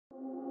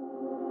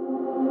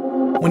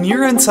When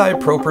you're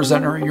inside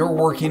ProPresenter, you're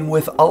working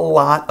with a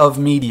lot of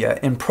media.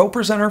 In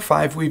ProPresenter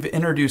 5, we've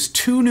introduced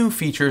two new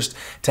features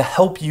to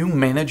help you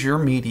manage your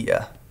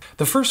media.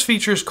 The first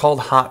feature is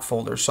called Hot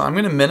Folders. So I'm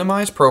going to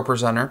minimize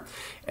ProPresenter,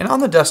 and on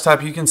the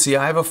desktop you can see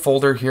I have a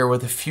folder here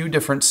with a few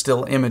different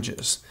still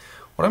images.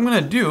 What I'm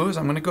going to do is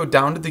I'm going to go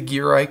down to the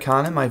gear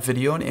icon in my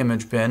video and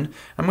image bin.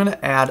 I'm going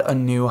to add a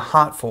new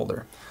hot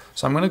folder.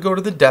 So I'm going to go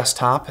to the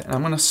desktop and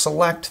I'm going to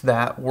select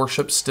that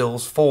Worship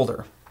Stills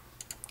folder.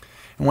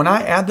 And when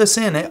I add this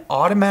in, it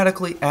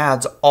automatically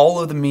adds all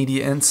of the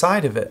media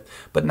inside of it.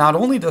 But not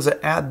only does it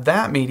add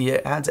that media,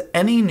 it adds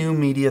any new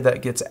media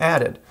that gets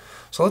added.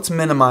 So let's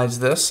minimize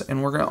this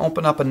and we're going to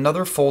open up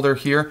another folder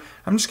here.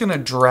 I'm just going to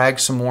drag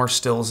some more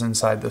stills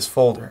inside this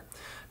folder.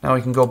 Now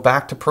we can go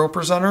back to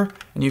ProPresenter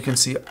and you can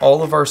see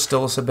all of our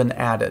stills have been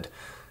added.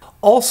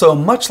 Also,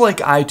 much like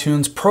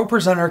iTunes,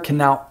 ProPresenter can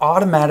now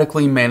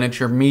automatically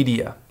manage your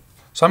media.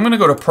 So I'm going to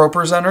go to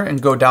ProPresenter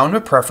and go down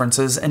to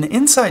Preferences, and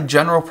inside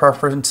General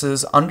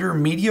Preferences under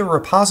Media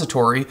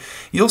Repository,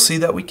 you'll see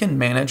that we can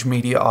manage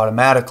media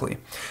automatically.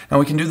 Now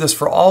we can do this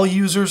for all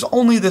users,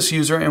 only this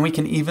user, and we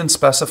can even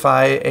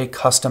specify a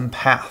custom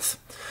path.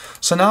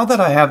 So now that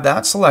I have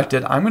that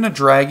selected, I'm going to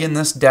drag in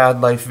this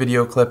dad life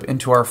video clip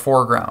into our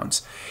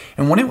foregrounds.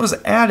 And when it was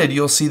added,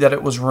 you'll see that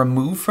it was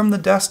removed from the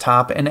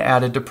desktop and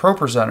added to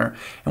ProPresenter.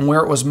 And where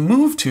it was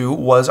moved to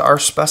was our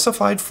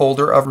specified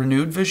folder of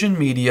Renewed Vision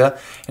Media,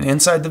 and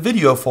inside the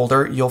video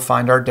folder, you'll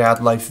find our dad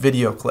life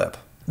video clip.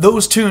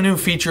 Those two new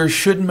features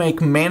should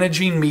make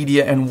managing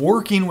media and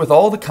working with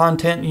all the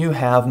content you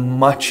have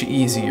much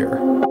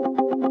easier.